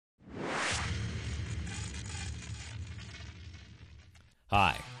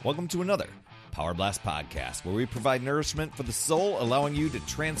Hi, welcome to another Power Blast podcast where we provide nourishment for the soul, allowing you to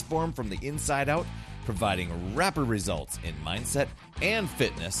transform from the inside out, providing rapid results in mindset and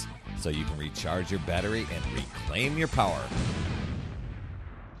fitness so you can recharge your battery and reclaim your power.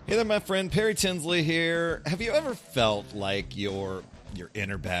 Hey there, my friend. Perry Tinsley here. Have you ever felt like your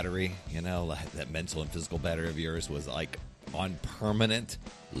inner battery, that mental and physical battery of yours was like on permanent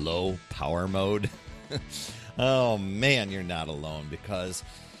low power mode? Oh man, you're not alone, because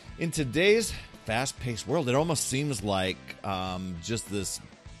in today's fast-paced world, it almost seems like just this,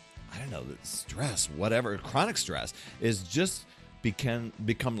 stress, whatever, chronic stress is just become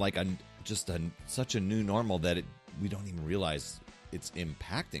like such a new normal that we don't even realize it's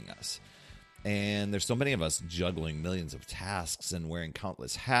impacting us. And there's so many of us juggling millions of tasks and wearing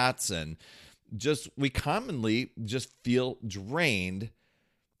countless hats, and we commonly just feel drained.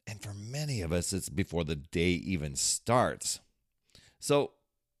 And for many of us, it's before the day even starts. So,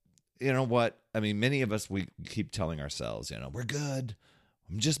 you know what? I mean, many of us, we keep telling ourselves, we're good.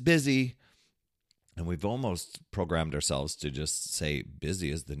 I'm just busy. And we've almost programmed ourselves to just say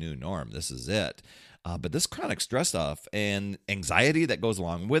busy is the new norm. This is it. But this chronic stress stuff and anxiety that goes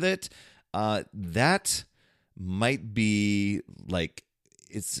along with it, that might be like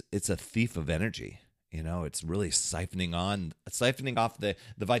it's a thief of energy. It's really siphoning off the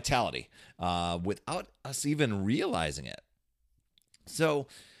vitality without us even realizing it. So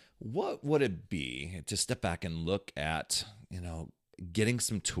what would it be to step back and look at, getting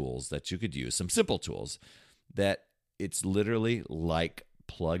some tools that you could use, some simple tools that it's literally like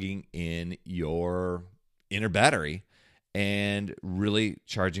plugging in your inner battery and really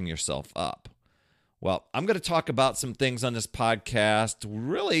charging yourself up? Well, I'm going to talk about some things on this podcast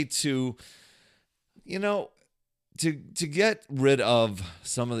really to get rid of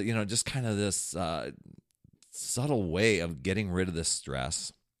some of the, just kind of this subtle way of getting rid of this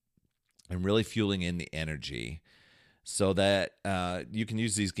stress and really fueling in the energy so that you can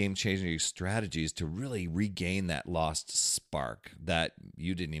use these game-changing strategies to really regain that lost spark that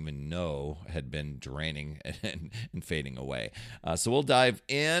you didn't even know had been draining and fading away. So we'll dive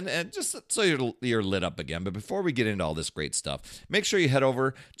in, and just so you're lit up again. But before we get into all this great stuff, make sure you head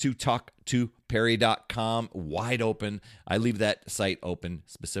over to talktoperry.com, wide open. I leave that site open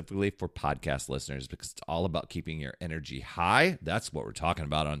specifically for podcast listeners because it's all about keeping your energy high. That's what we're talking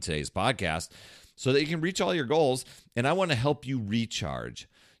about on today's podcast, so that you can reach all your goals. And I want to help you recharge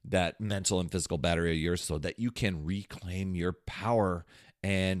that mental and physical battery of yours so that you can reclaim your power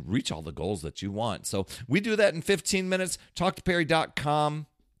and reach all the goals that you want. So we do that in 15 minutes. Talktoperry.com.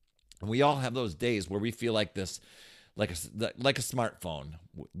 And we all have those days where we feel like this, like a smartphone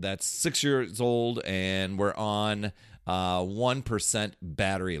that's 6 years old and we're on 1%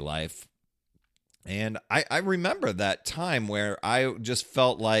 battery life. And I remember that time where I just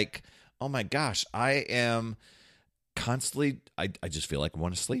felt like, oh my gosh, I am constantly, I just feel like I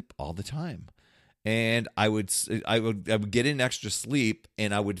want to sleep all the time. And I would get in extra sleep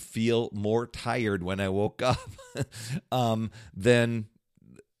and I would feel more tired when I woke up than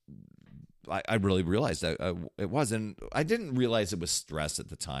I really realized that it was. And I didn't realize it was stress at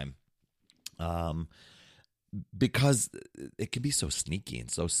the time because it can be so sneaky and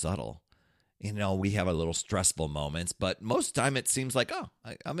so subtle. We have our little stressful moments, but most of the time it seems like,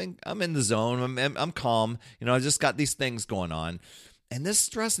 I'm in the zone. I'm calm. I just got these things going on. And this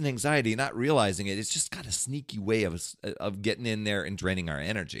stress and anxiety, not realizing it, it's just got a sneaky way of getting in there and draining our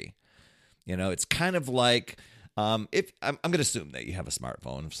energy. It's kind of like, if I'm going to assume that you have a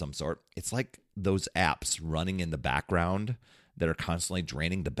smartphone of some sort. It's like those apps running in the background that are constantly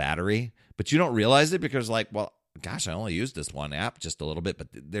draining the battery, but you don't realize it because gosh, I only used this one app just a little bit, but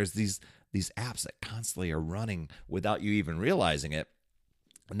there's these apps that constantly are running without you even realizing it.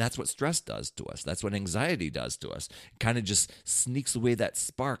 And that's what stress does to us. That's what anxiety does to us. It kind of just sneaks away that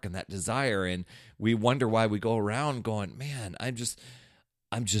spark and that desire. And we wonder why we go around going, man, I'm just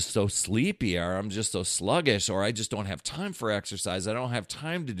so sleepy, or I'm just so sluggish, or I just don't have time for exercise. I don't have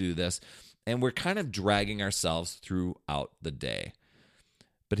time to do this. And we're kind of dragging ourselves throughout the day.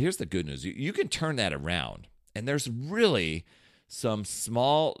 But here's the good news. You can turn that around. And there's really some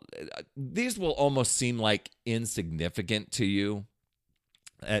small, these will almost seem like insignificant to you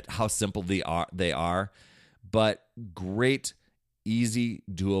at how simple they are, but great, easy,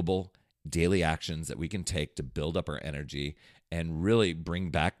 doable daily actions that we can take to build up our energy and really bring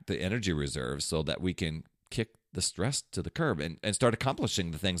back the energy reserves so that we can kick the stress to the curb and start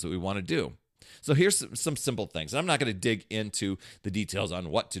accomplishing the things that we want to do. So here's some simple things. And I'm not going to dig into the details on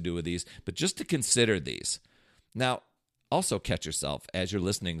what to do with these, but just to consider these. Now, also catch yourself as you're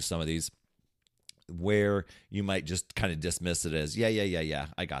listening to some of these where you might just kind of dismiss it as, yeah,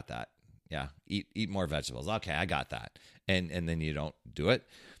 I got that. Yeah, eat more vegetables. Okay, I got that. And then you don't do it.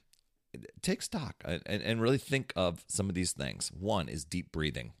 Take stock and really think of some of these things. One is deep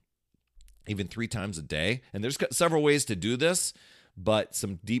breathing, even 3 times a day. And there's several ways to do this, but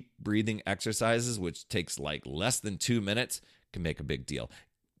some deep breathing exercises, which takes like less than 2 minutes, can make a big deal.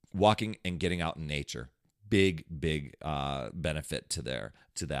 Walking and getting out in nature, big benefit to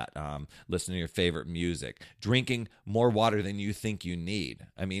that. Listening to your favorite music, drinking more water than you think you need.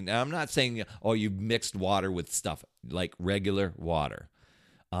 I mean, I'm not saying, you've mixed water with stuff, like regular water.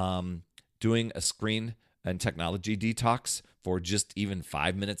 Doing a screen and technology detox for just even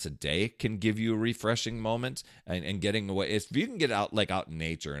 5 minutes a day can give you a refreshing moment, and getting away. If you can get out in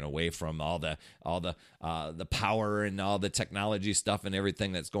nature and away from all the power and all the technology stuff and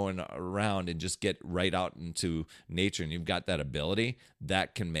everything that's going around, and just get right out into nature, and you've got that ability,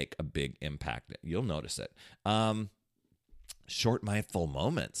 that can make a big impact. You'll notice it. Short mindful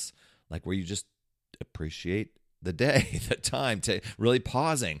moments, like where you just appreciate the day, the time, to really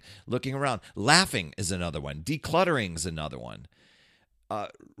pausing, looking around. Laughing is another one. Decluttering is another one.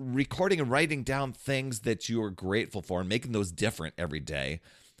 Recording and writing down things that you are grateful for and making those different every day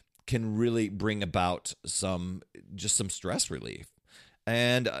can really bring about some stress relief.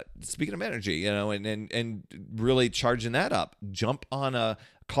 And speaking of energy, and really charging that up, jump on a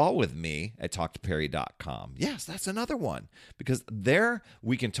call with me at talktoperry.com. Yes, that's another one, because there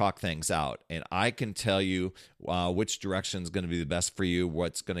we can talk things out, and I can tell you which direction is going to be the best for you,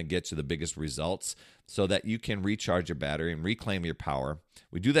 what's going to get you the biggest results, so that you can recharge your battery and reclaim your power.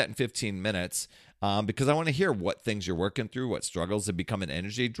 We do that in 15 minutes. Because I want to hear what things you're working through, what struggles have become an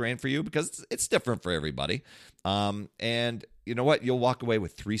energy drain for you, because it's different for everybody. And you know what? You'll walk away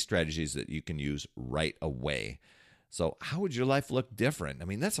with 3 strategies that you can use right away. So how would your life look different? I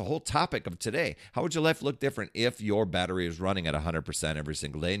mean, that's the whole topic of today. How would your life look different if your battery is running at 100% every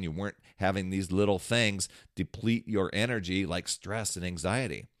single day and you weren't having these little things deplete your energy like stress and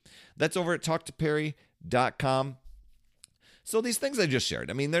anxiety? That's over at talktoperry.com. So these things I just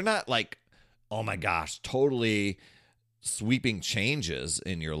shared, I mean, they're not like, oh my gosh, totally sweeping changes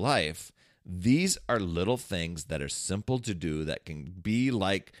in your life. These are little things that are simple to do that can be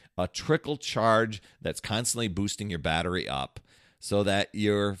like a trickle charge that's constantly boosting your battery up, so that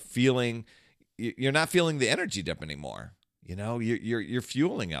you're not feeling the energy dip anymore. You're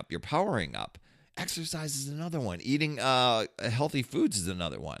fueling up, you're powering up. Exercise is another one. Eating healthy foods is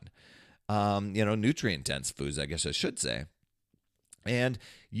another one. Nutrient dense foods, I guess I should say. And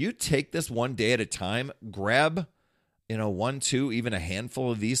you take this one day at a time, grab, 1, 2, even a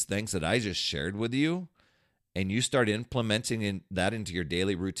handful of these things that I just shared with you, and you start implementing that into your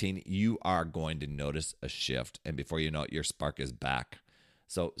daily routine, you are going to notice a shift. And before you know it, your spark is back.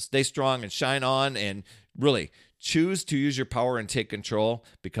 So stay strong and shine on, and really choose to use your power and take control,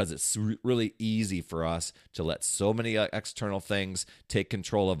 because it's really easy for us to let so many external things take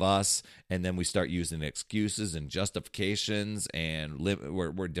control of us, and then we start using excuses and justifications, and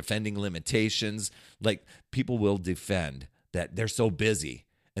we're defending limitations. Like, people will defend that they're so busy,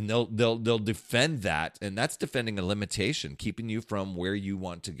 and they'll defend that, and that's defending a limitation, keeping you from where you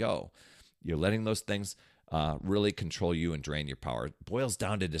want to go. You're letting those things really control you and drain your power. It boils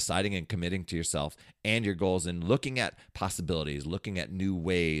down to deciding and committing to yourself and your goals, and looking at possibilities, looking at new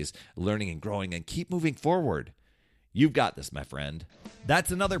ways, learning and growing, and keep moving forward. You've got this, my friend.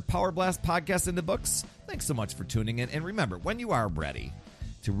 That's another Power Blast podcast in the books. Thanks so much for tuning in. And remember, when you are ready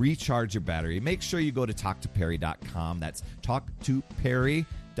to recharge your battery, make sure you go to talktoperry.com. That's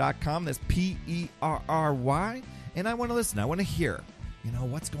talktoperry.com. That's Perry. And I want to listen. I want to hear.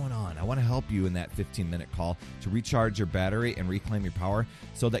 What's going on? I want to help you in that 15-minute call to recharge your battery and reclaim your power,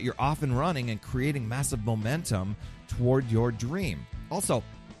 so that you're off and running and creating massive momentum toward your dream. Also,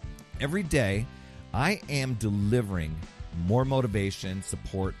 every day, I am delivering more motivation,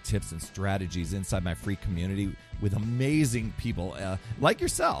 support, tips, and strategies inside my free community with amazing people like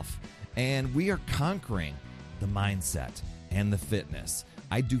yourself. And we are conquering the mindset and the fitness.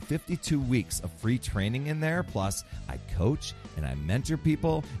 I do 52 weeks of free training in there. Plus, I coach and I mentor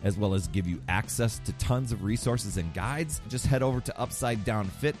people, as well as give you access to tons of resources and guides. Just head over to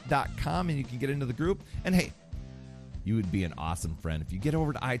UpsideDownFit.com and you can get into the group. And hey, you would be an awesome friend if you get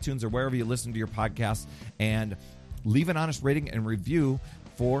over to iTunes or wherever you listen to your podcast and leave an honest rating and review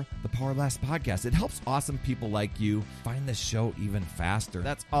for the Power Blast podcast. It helps awesome people like you find the show even faster.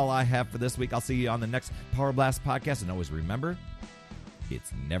 That's all I have for this week. I'll see you on the next Power Blast podcast. And always remember,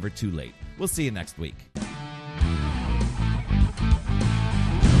 it's never too late. We'll see you next week.